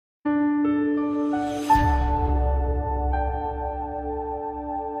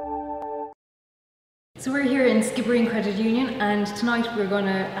So we're here in Skibbereen Credit Union, and tonight we're going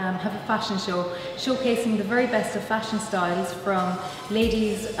to have a fashion show showcasing the very best of fashion styles from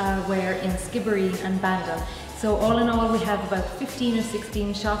ladies wear in Skibbereen and Bandon. So all in all we have about 15 or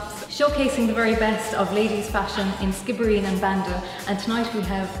 16 shops showcasing the very best of ladies fashion in Skibbereen and Bandon. And tonight we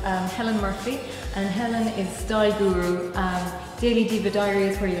have Helen Murphy, and Helen is style guru. Daily Diva Diary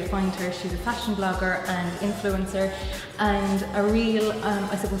is where you'll find her. She's a fashion blogger and influencer and a real,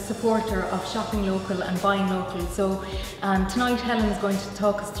 I suppose, supporter of shopping local and buying local. So tonight Helen is going to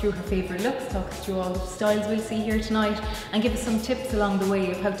talk us through her favourite looks, talk us through all the styles we'll see here tonight, and give us some tips along the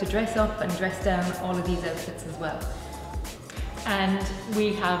way of how to dress up and dress down all of these outfits as well. And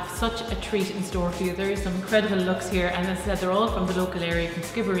we have such a treat in store for you. There are some incredible looks here, and as I said, they're all from the local area, from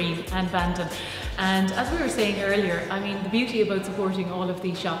Skibbereen and Bandon. And as we were saying earlier, I mean, the beauty about supporting all of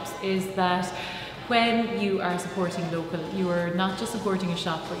these shops is that when you are supporting local, you are not just supporting a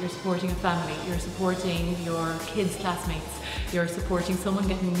shop, but you're supporting a family, you're supporting your kids' classmates, you're supporting someone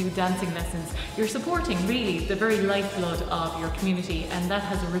getting new dancing lessons, you're supporting really the very lifeblood of your community, and that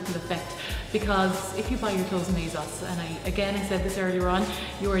has a ripple effect. Because if you buy your clothes in ASOS, and I said this earlier on,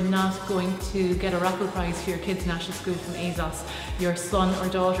 you are not going to get a raffle prize for your kids' national school from ASOS. Your son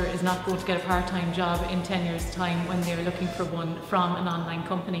or daughter is not going to get a part-time job in 10 years' time when they're looking for one from an online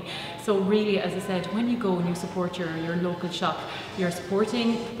company. So really, as I said, when you go and you support your local shop, you're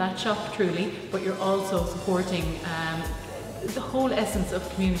supporting that shop truly, but you're also supporting the whole essence of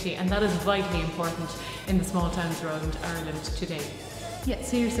community, and that is vitally important in the small towns around Ireland today. Yeah,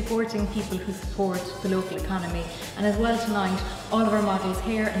 so you're supporting people who support the local economy. And as well tonight, all of our models'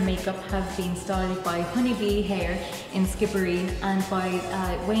 hair and makeup have been styled by Honeybee Hair in Skibbereen and by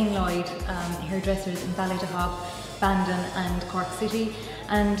Wayne Lloyd hairdressers in Ballydehop, Bandon and Cork City.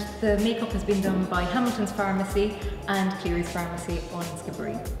 And the makeup has been done by Hamilton's Pharmacy and Cleary's Pharmacy on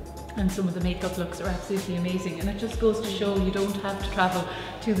Skibbereen. And some of the makeup looks are absolutely amazing, and it just goes to show you don't have to travel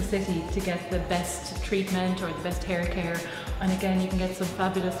to the city to get the best treatment or the best hair care. And again, you can get some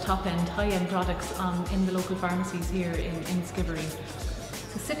fabulous top-end, high-end products in the local pharmacies here in Skibbereen.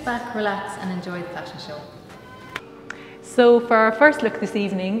 So sit back, relax and enjoy the fashion show. So for our first look this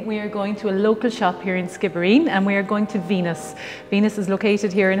evening, we are going to a local shop here in Skibbereen, and we are going to Venus. Venus is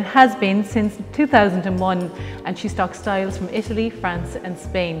located here and has been since 2001, and she stocks styles from Italy, France and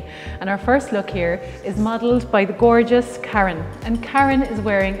Spain. And our first look here is modelled by the gorgeous Karen. And Karen is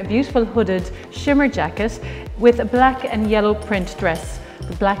wearing a beautiful hooded shimmer jacket with a black and yellow print dress.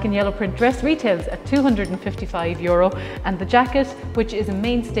 The black and yellow print dress retails at €255, and the jacket, which is a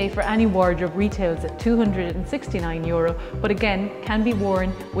mainstay for any wardrobe, retails at €269, but again can be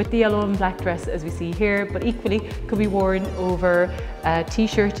worn with the yellow and black dress as we see here, but equally could be worn over a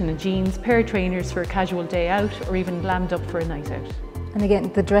t-shirt and a jeans, pair of trainers for a casual day out, or even glammed up for a night out. And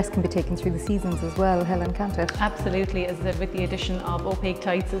again, the dress can be taken through the seasons as well, Helen, can't it? Absolutely, as I said, with the addition of opaque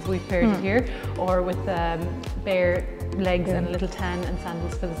tights as we've paired it here, or with bare legs and a little tan and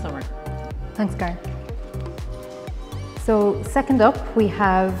sandals for the summer. Thanks, Karen. So second up we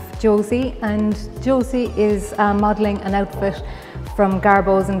have Josie, and Josie is modelling an outfit from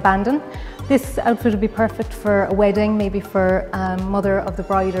Garbo's in Bandon. This outfit would be perfect for a wedding, maybe for mother of the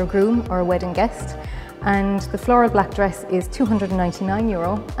bride or groom or a wedding guest. And the floral black dress is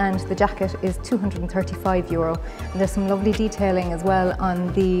 €299 and the jacket is €235. And there's some lovely detailing as well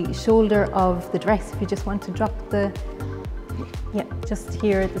on the shoulder of the dress if you just want to drop the, just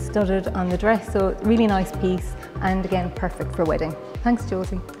here the studded on the dress. So really nice piece, and again perfect for a wedding. Thanks,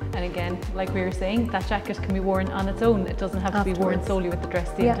 Josie. And again, like we were saying, that jacket can be worn on its own. It doesn't have to be worn solely with the dress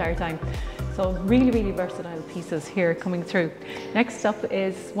the entire time. So really, really versatile pieces here coming through. Next up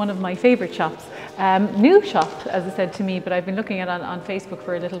is one of my favourite shops. New shop, as I said to me, but I've been looking at it on Facebook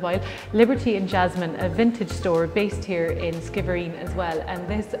for a little while. Liberty and Jasmine, a vintage store based here in Skibbereen as well. And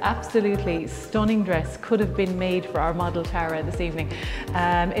this absolutely stunning dress could have been made for our model Tara this evening.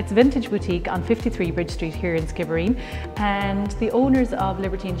 It's a vintage boutique on 53 Bridge Street here in Skibbereen. And the owners of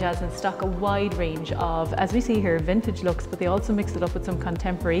Liberty and Jasmine stock a wide range of, as we see here, vintage looks, but they also mix it up with some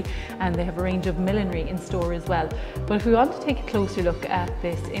contemporary, and they have a range of millinery in store as well. But if we want to take a closer look at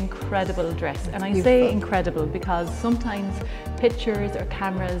this incredible dress, and I say incredible because sometimes pictures or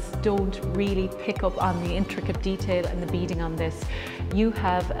cameras don't really pick up on the intricate detail and the beading on this. You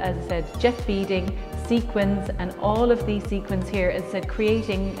have, as I said, jet beading, sequins, and all of these sequins here, as I said,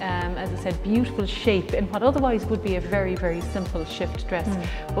 creating, as I said, beautiful shape in what otherwise would be a very, very simple shift dress.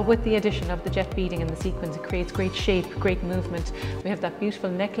 But with the addition of the jet beading and the sequins, it creates great shape, great movement. We have that beautiful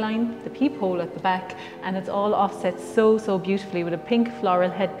neckline, the peephole at the back, and it's all offset so beautifully with a pink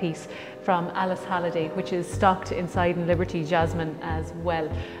floral headpiece from Alice Halliday, which is stocked inside in Liberty Jasmine as well.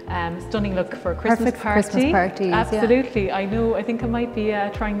 Stunning look for a Christmas Perfect party. for Christmas parties. Absolutely. Yeah. I know. I think I might be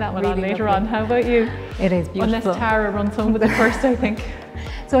trying that one Really on later lovely. on. How about you? It is beautiful. Unless Tara runs home with it first, I think.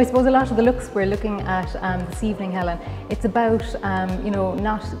 So I suppose a lot of the looks we're looking at this evening, Helen, it's about you know,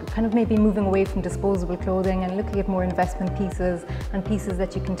 not kind of maybe moving away from disposable clothing and looking at more investment pieces and pieces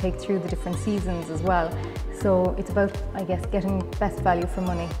that you can take through the different seasons as well. So it's about, I guess, getting best value for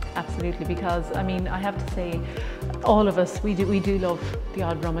money. Absolutely, because I mean, I have to say, all of us, we do love the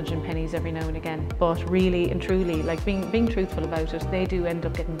odd rummage in pennies every now and again, but really and truly, like being truthful about it, they do end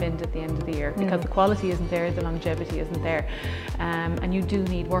up getting binned at the end of the year because the quality isn't there, the longevity isn't there, and you do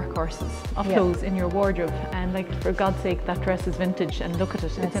need workhorses of clothes in your wardrobe. And like, for God's sake, that dress is vintage, and look at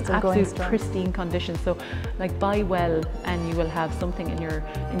it, it's in absolute pristine condition. So like, buy well and you will have something in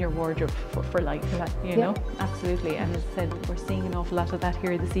your wardrobe for life, you know. Absolutely. And as I said, we're seeing an awful lot of that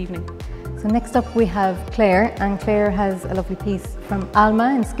here this evening. So next up we have Claire, and Claire has a lovely piece from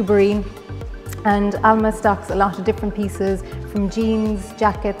Alma in Skibbereen. And Alma stocks a lot of different pieces, from jeans,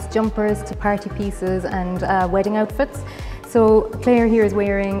 jackets, jumpers to party pieces and wedding outfits. So Claire here is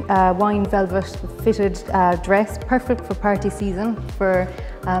wearing a wine velvet fitted dress, perfect for party season, for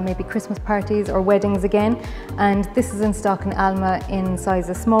maybe Christmas parties or weddings again. And this is in stock in Alma in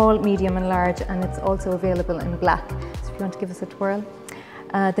sizes small, medium and large, and it's also available in black. So if you want to give us a twirl.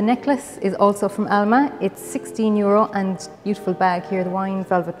 The necklace is also from Alma. It's €16, and beautiful bag here, the wine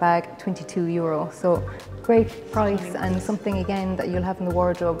velvet bag, €22. So great price and something again that you'll have in the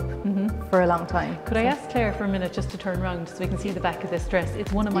wardrobe for a long time. Could I ask Claire for a minute just to turn around so we can see the back of this dress?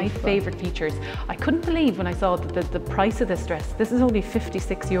 It's one of my favourite features. I couldn't believe when I saw the price of this dress. This is only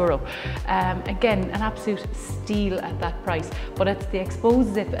 €56. Again, an absolute steal at that price, but it's the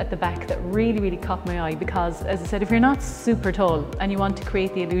exposed zip at the back that really caught my eye, because as I said, if you're not super tall and you want to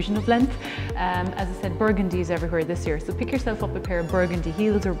create the illusion of length, as I said, burgundy is everywhere this year, so pick yourself up a pair of burgundy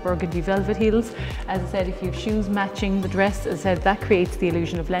heels or burgundy velvet heels. As I said, if you have shoes matching the dress, as I said, that creates the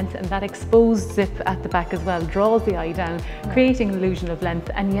illusion of length, and that exposed zip at the back as well draws the eye down, creating an illusion of length,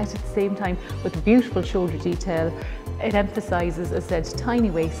 and yet at the same time, with the beautiful shoulder detail, it emphasises, as I said,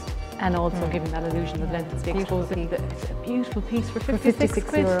 tiny waist, and also giving that illusion of length. It's the exposed zip. It's a beautiful piece for 56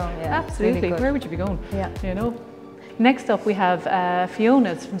 quid. Absolutely. Really, where would you be going? You know. Next up we have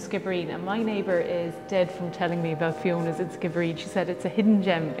Fiona's from Skibbereen, and my neighbour is dead from telling me about Fiona's in Skibbereen. She said it's a hidden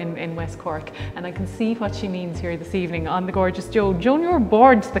gem in West Cork, and I can see what she means here this evening on the gorgeous Joan. Joan, you're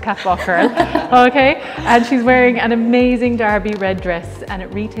bored, the catwalk girl, okay? And she's wearing an amazing Derby red dress, and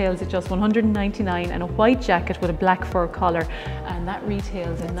it retails at just $199, and a white jacket with a black fur collar, and that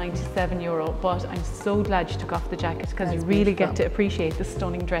retails at €97. But I'm so glad she took off the jacket, because you really get to appreciate the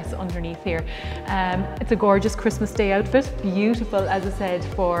stunning dress underneath here. It's a gorgeous Christmas Day outfit, beautiful, as I said,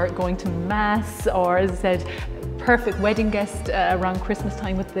 for going to mass, or as I said, perfect wedding guest around Christmas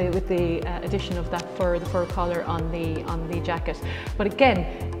time with the addition of that fur, the fur collar on the jacket. But again,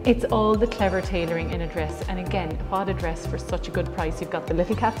 it's all the clever tailoring in a dress, and again, what a dress for such a good price. You've got the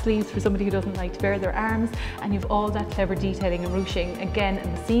little cap sleeves for somebody who doesn't like to bare their arms, and you've all that clever detailing and ruching again,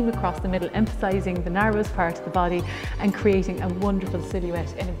 and the seam across the middle, emphasising the narrowest part of the body and creating a wonderful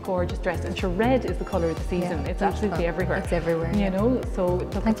silhouette in a gorgeous dress. And sure, red is the colour of the season. It's absolutely everywhere. It's everywhere. You know, so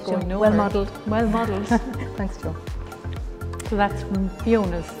thanks, it's going nowhere. Well modelled. Well modelled. Thanks, Joe. So that's from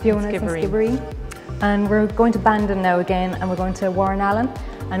Fiona's Skibbereen. And we're going to Bandon now again, and we're going to Warren Allen,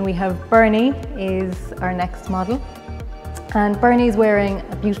 and we have Bernie is our next model. And Bernie is wearing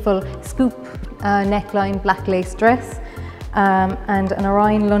a beautiful scoop neckline black lace dress and an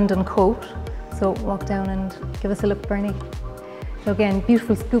Orion London coat. So walk down and give us a look, Bernie. So again,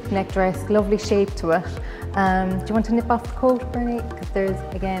 beautiful scoop neck dress, lovely shape to it. Do you want to nip off the coat, Bernie? Because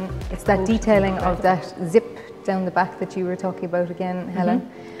there's, again, it's that detailing of that zip down the back that you were talking about again, Helen.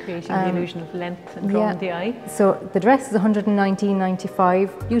 Creating the illusion of length and drawing the eye. So the dress is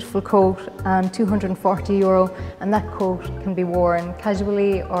 $119.95, beautiful coat, €240, and that coat can be worn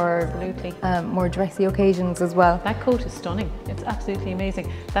casually or more dressy occasions as well. That coat is stunning. It's absolutely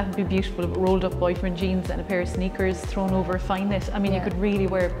amazing. That would be beautiful, rolled up boyfriend jeans and a pair of sneakers thrown over a fine knit. I mean, you could really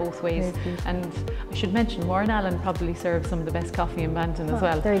wear it both ways. And I should mention, Warren Allen probably serves some of the best coffee in Bandon as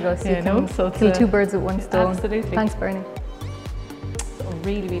well. There you go. So you can kill two birds with one stone. Absolutely. Thanks, Bernie.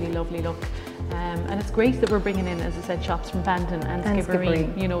 Really lovely look. And it's great that we're bringing in, as I said, shops from Bandon and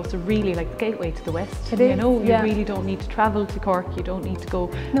Skibbereen. You know, so really like the gateway to the west. You know, you really don't need to travel to Cork. You don't need to go.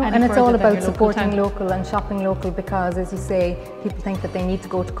 No, and it's all about supporting local and shopping local, because, as you say, people think that they need to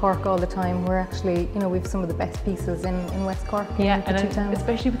go to Cork all the time. We're actually, you know, we've some of the best pieces in West Cork. Yeah, and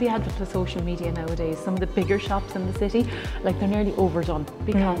especially with the advent of social media nowadays, some of the bigger shops in the city, like they're nearly overdone,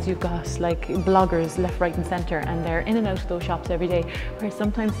 because you've got like bloggers left, right, and centre, and they're in and out of those shops every day. Whereas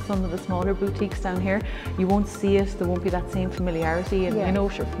sometimes some of the smaller boutiques down here, you won't see it. There won't be that same familiarity, and you know,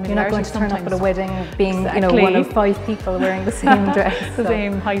 sure, familiarity. You're not going to turn up at a wedding being, you know, one of 5 people wearing the same dress, the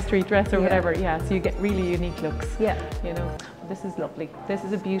same high street dress or whatever. Yeah, so you get really unique looks. Yeah, you know. This is lovely. This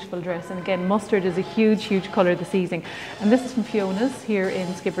is a beautiful dress, and again, mustard is a huge, huge colour this evening. And this is from Fiona's here in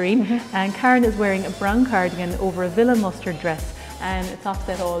Skibbereen, and Karen is wearing a brown cardigan over a villa mustard dress, and it's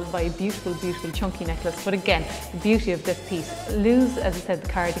offset all by a beautiful, beautiful chunky necklace. But again, the beauty of this piece, lose, as I said, the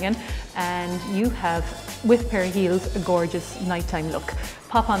cardigan, and you have, with a pair of heels, a gorgeous nighttime look.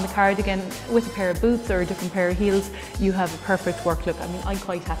 Pop on the cardigan with a pair of boots or a different pair of heels, you have a perfect work look. I mean, I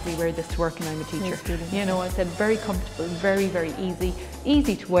quite happily wear this to work, and I'm a teacher. You know, I said very comfortable, very, very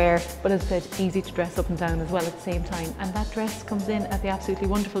easy to wear, but as I said, easy to dress up and down as well at the same time. And that dress comes in at the absolutely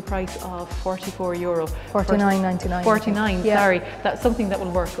wonderful price of €44. 49.99. 49, sorry. That's something that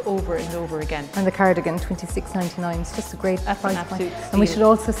will work over and over again. And the cardigan, 26.99. It's just a great price point. And we should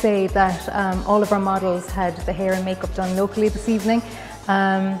also say that all of our models had the hair and makeup done locally this evening.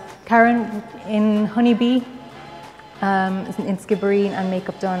 Karen in Honeybee in Skibbereen, and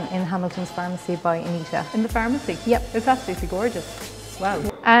makeup done in Hamilton's Pharmacy by Anita. In the pharmacy? Yep. It's absolutely gorgeous. Wow.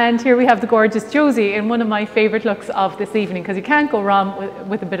 And here we have the gorgeous Josie in one of my favourite looks of this evening, because you can't go wrong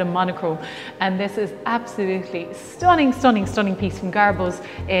with a bit of monochrome. And this is absolutely stunning, stunning, stunning piece from Garbo's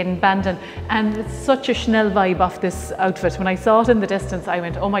in Bandon. And it's such a Chanel vibe off this outfit. When I saw it in the distance, I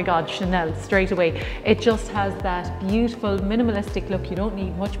went, oh my God, Chanel, straight away. It just has that beautiful minimalistic look. You don't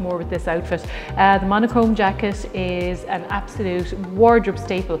need much more with this outfit. The monochrome jacket is an absolute wardrobe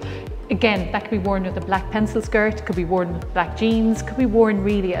staple. Again, that could be worn with a black pencil skirt, could be worn with black jeans, could be worn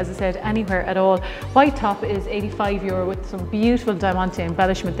really, as I said, anywhere at all. White top is €85 with some beautiful diamante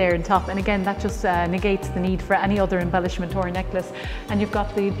embellishment there in top. And again, that just negates the need for any other embellishment or necklace. And you've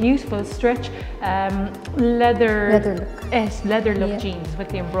got the beautiful stretch leather look jeans with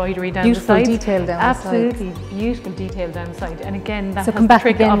the embroidery down the side. Beautiful detail down the side. Absolutely beautiful detail down the side. And again, that has the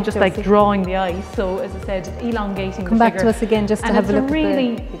trick of just like drawing the eye. So as I said, elongating the figure. Come back to us again just to have a look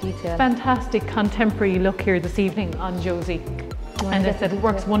at the detail. Fantastic contemporary look here this evening on Josie. And as I said, it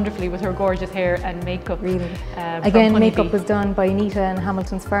works wonderfully with her gorgeous hair and makeup. Really. Again, makeup was done by Anita in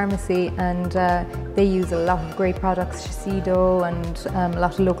Hamilton's Pharmacy, and they use a lot of great products, Shiseido, and a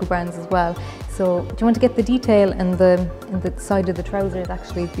lot of local brands as well. So do you want to get the detail in the side of the trousers?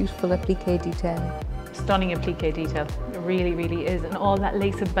 Actually, beautiful applique detail. Stunning applique detail. It really, really is. And all that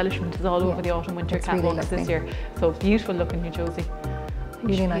lace embellishment is all over the autumn winter catwalks this year. So beautiful looking, you, Josie.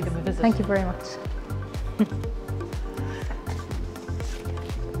 Really nice. Thank you very much.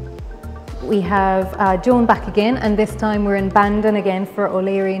 We have Joan back again, and this time we're in Bandon again for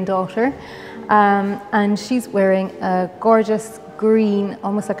O'Leary and Daughter. And she's wearing a gorgeous green,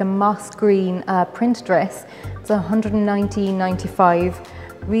 almost like a moss green print dress. It's $119.95.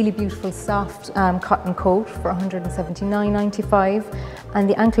 Really beautiful soft cotton coat for $179.95. And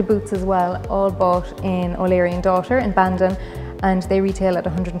the ankle boots as well, all bought in O'Leary and Daughter in Bandon. And they retail at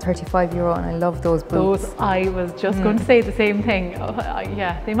 €135, and I love those boots. I was just going to say the same thing.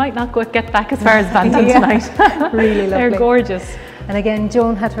 Yeah, they might not get back as far as Bandon tonight. Really lovely. They're gorgeous. And again,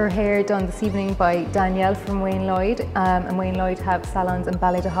 Joan had her hair done this evening by Danielle from Wayne Lloyd. And Wayne Lloyd have salons in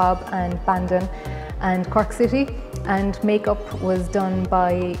Ballydehab and Bandon and Cork City. And makeup was done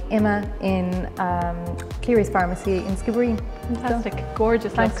by Emma in Cleary's Pharmacy in Skibbereen. Fantastic,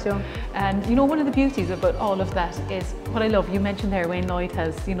 gorgeous. Thanks, Joan. And you know, one of the beauties about all of that is what I love. You mentioned there, Wayne Lloyd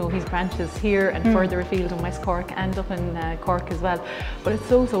has, you know, his branches here and further afield in West Cork and up in Cork as well. But it's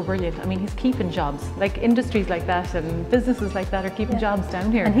so brilliant. I mean, he's keeping jobs. Like industries like that and businesses like that are keeping jobs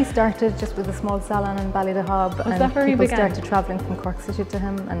down here. And he started just with a small salon in Ballydehab, and people started travelling from Cork City to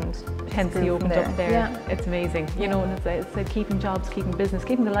him, and hence he opened up there. Yeah. It's amazing. You know, and it's keeping jobs, keeping business,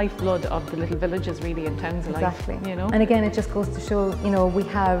 keeping the lifeblood of the little villages really and towns alike. Exactly. You know. And again, it just goes to show, you know, we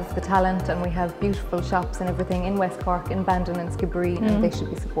have the talent and we have beautiful shops and everything in West Cork. Cork in Bandon and Skibbereen, and they should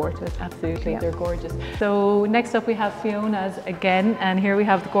be supported. Absolutely, they're gorgeous. So next up we have Fiona's again, and here we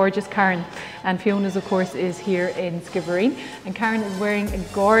have the gorgeous Karen. And Fiona's, of course, is here in Skibbereen, and Karen is wearing a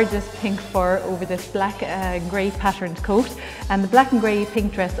gorgeous pink fur over this black and grey patterned coat, and the black and grey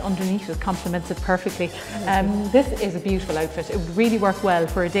pink dress underneath it complements it perfectly. This is a beautiful outfit. It would really work well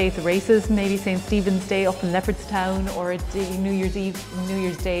for a day at the races, maybe St. Stephen's Day up in Leopardstown, or a day, New Year's Eve, New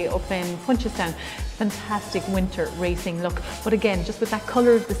Year's Day up in Punchestown. Fantastic winter racing look, but again, just with that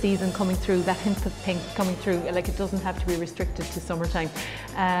colour of the season coming through, that hint of pink coming through, like it doesn't have to be restricted to summertime.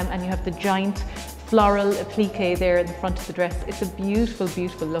 And you have the giant floral applique there in the front of the dress. It's a beautiful,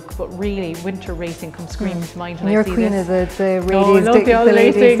 beautiful look, but really winter racing comes screaming to mind when You're I see queen this. of the ladies. Oh, I love the old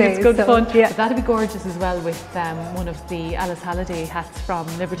racing, it's good fun. Yeah. But that'd be gorgeous as well with one of the Alice Halliday hats from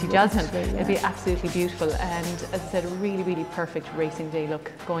Liberty Jasmine. It'd be absolutely beautiful, and as I said, a really, really perfect racing day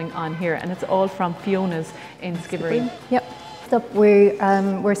look going on here, and it's all from Fiona's in Skibbereen. Yep. Up,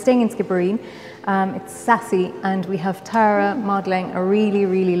 we're staying in Skibbereen. It's sassy, and we have Tara modelling a really,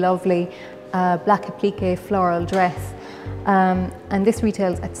 really lovely black applique floral dress, and this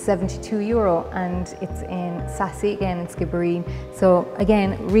retails at €72, and it's in sassy again in Skibbereen. So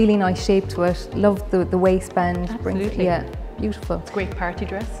again, really nice shape to it. Love the waistband. Absolutely. Yeah, beautiful. It's a great party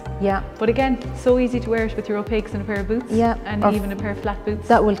dress. Yeah. But again, so easy to wear it with your opaques and a pair of boots. Yeah. And even a pair of flat boots.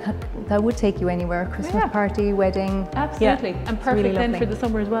 That would take you anywhere. Christmas party, wedding. Absolutely. Yeah. And perfect really then lovely. for the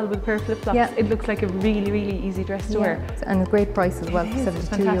summer as well with a pair of flip-flops. Yeah. It looks like a really, really easy dress to wear. And a great price as well, It is, it's €72.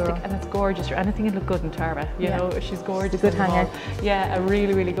 fantastic, and it's gorgeous. Anything would look good in Tara, you know, she's gorgeous. It's a good hanger. Yeah, a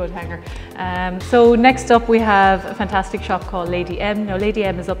really, really good hanger. So next up we have a fantastic shop called Lady M. Now Lady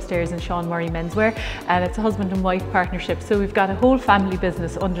M is upstairs in Sean Murray Menswear, and it's a husband and wife partnership. So we've got a whole family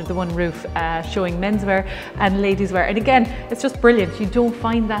business under the one roof, showing menswear and ladies wear. And again, it's just brilliant. You don't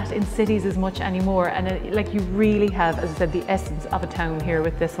find that in cities as much anymore, and like you really have, as I said, the essence of a town here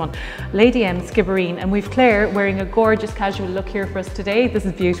with this one. Lady M, Skibbereen, and we've Claire wearing a gorgeous casual look here for us today. This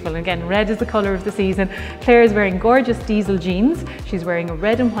is beautiful, and again, red is the colour of the season. Claire is wearing gorgeous diesel jeans. She's wearing a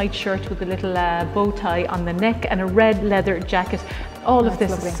red and white shirt with a little bow tie on the neck and a red leather jacket. All of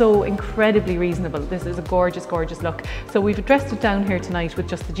this is so incredibly reasonable. This is a gorgeous, gorgeous look. So we've dressed it down here tonight with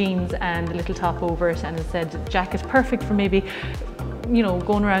just the jeans and a little top over it, and as I said, jacket, perfect for maybe, you know,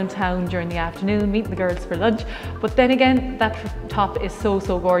 going around town during the afternoon, meeting the girls for lunch. But then again, that top is so,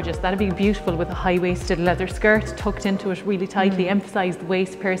 so gorgeous. That'd be beautiful with a high-waisted leather skirt tucked into it really tightly, emphasise the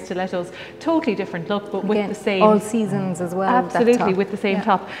waist, pair of stilettos. Totally different look, but with the same. All seasons as well. Absolutely, with the same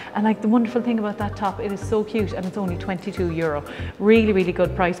top. And like the wonderful thing about that top, it is so cute, and it's only €22. Really, really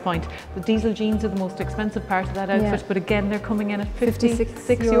good price point. The diesel jeans are the most expensive part of that outfit, but again, they're coming in at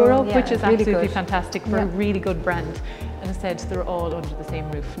 €56, which is absolutely really fantastic for a really good brand. And as I said, they're all under the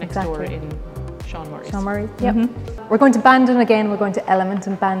same roof next door in Sean Murray's. Sean Murray, yep. We're going to Bandon again. We're going to Element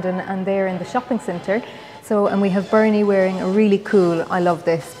and Bandon, and they're in the shopping centre. So, and we have Bernie wearing a really cool, I love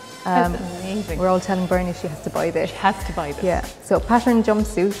this. That's amazing. We're all telling Bernie she has to buy this. She has to buy this. Yeah. So pattern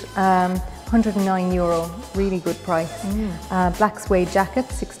jumpsuit, €109, really good price. Black suede jacket,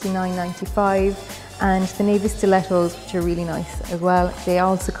 $69.95. And the navy stilettos, which are really nice as well. They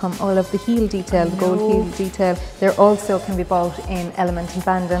also come, all of the heel detail, the gold heel detail, they're also can be bought in Element and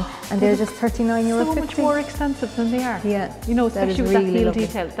Bandon, and they're just €39.50. So much more expensive than they are. Yeah. You know, especially with really that heel lovely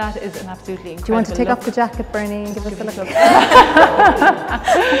detail. That is an absolutely incredible Do you want to take look. off the jacket, Bernie, and give us a look?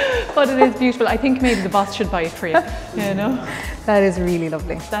 But it is beautiful. I think maybe the boss should buy it for you, you know? That is really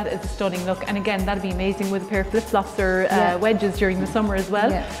lovely. That is a stunning look, and again, that'd be amazing with a pair of flip-flops or wedges during the summer as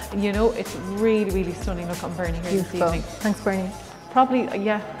well. You know, it's really, really stunning look on Bernie here this evening. Thanks, Bernie. Probably,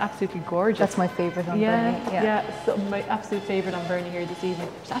 absolutely gorgeous. That's my favourite on Bernie. So my absolute favourite on Bernie here this evening.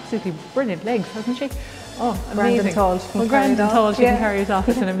 She's absolutely brilliant legs, hasn't she? Oh, amazing. Grand and tall, she can carry it off. Tall, she can carry it off.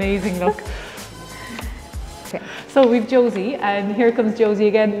 It's an amazing look. So we've Josie, and here comes Josie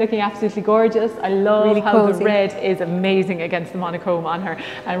again, looking absolutely gorgeous. I love how the red is amazing against the monochrome on her,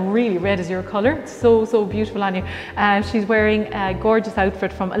 and really red is your colour. It's so, so beautiful on you. She's wearing a gorgeous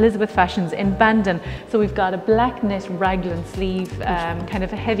outfit from Elizabeth Fashions in Bandon. So we've got a black knit raglan sleeve, kind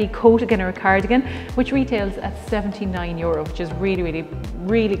of a heavy coat, again, or a cardigan, which retails at €79, which is really, really,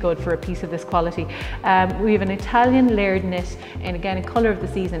 really good for a piece of this quality. We have an Italian layered knit, and again, a colour of the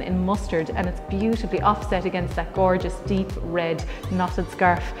season in mustard, and it's beautifully offset against against that gorgeous deep red knotted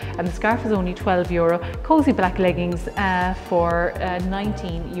scarf, and the scarf is only €12. Cozy black leggings for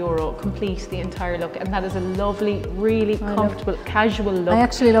 €19, complete the entire look, and that is a lovely, really comfortable, casual look. I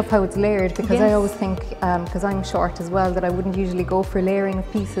actually love how it's layered, because Yes. I always think, because I'm short as well, that I wouldn't usually go for layering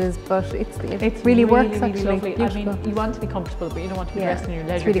of pieces, but it really works actually. Lovely. Beautiful. I mean, you want to be comfortable, but you don't want to be dressed in your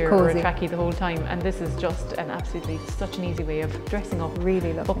leisure really gear or a cozy. trackie the whole time, and this is just an absolutely such an easy way of dressing up,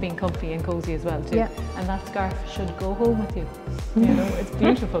 Really lovely. but being comfy and cozy as well too. Yeah. And that scarf should go home with you. You know, it's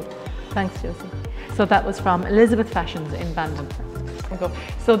beautiful. Thanks, Josie. So that was from Elizabeth Fashions in Bandon.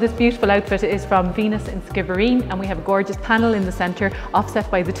 So this beautiful outfit is from Venus in Skibbereen, and we have a gorgeous panel in the centre, offset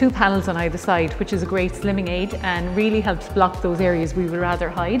by the two panels on either side, which is a great slimming aid and really helps block those areas we would rather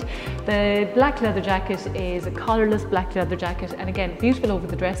hide. The black leather jacket is a collarless black leather jacket, and again, beautiful over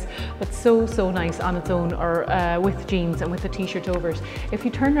the dress, but so nice on its own, or with jeans and with a t-shirt over it. If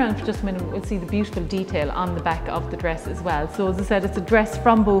you turn around for just a minute, we'll see the beautiful detail on the back of the dress as well. So as I said, it's a dress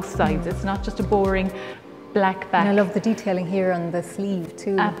from both sides. It's not just a boring black back. And I love the detailing here on the sleeve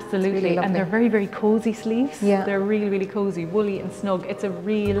too. Absolutely, really and they're very cozy sleeves. Yeah. They're really cozy, woolly and snug. It's a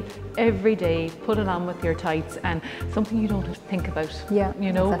real everyday put it on with your tights, and something you don't have to think about. Yeah,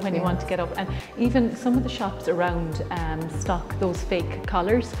 you know, exactly, when you want to get up. And even some of the shops around stock those fake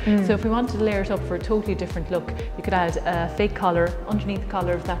collars. So if we wanted to layer it up for a totally different look, you could add a fake collar underneath the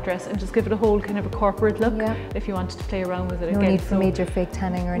collar of that dress and just give it a whole kind of a corporate look. Yeah. If you wanted to play around with it No again. need for major fake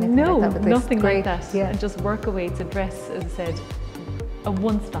tanning or anything No, like that with this. nothing Great. like that. Yeah. And just work away. It's a dress, as I said, a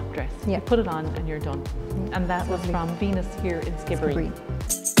one-stop dress. Yeah. You put it on and you're done. And that was from Venus here in Skibbereen.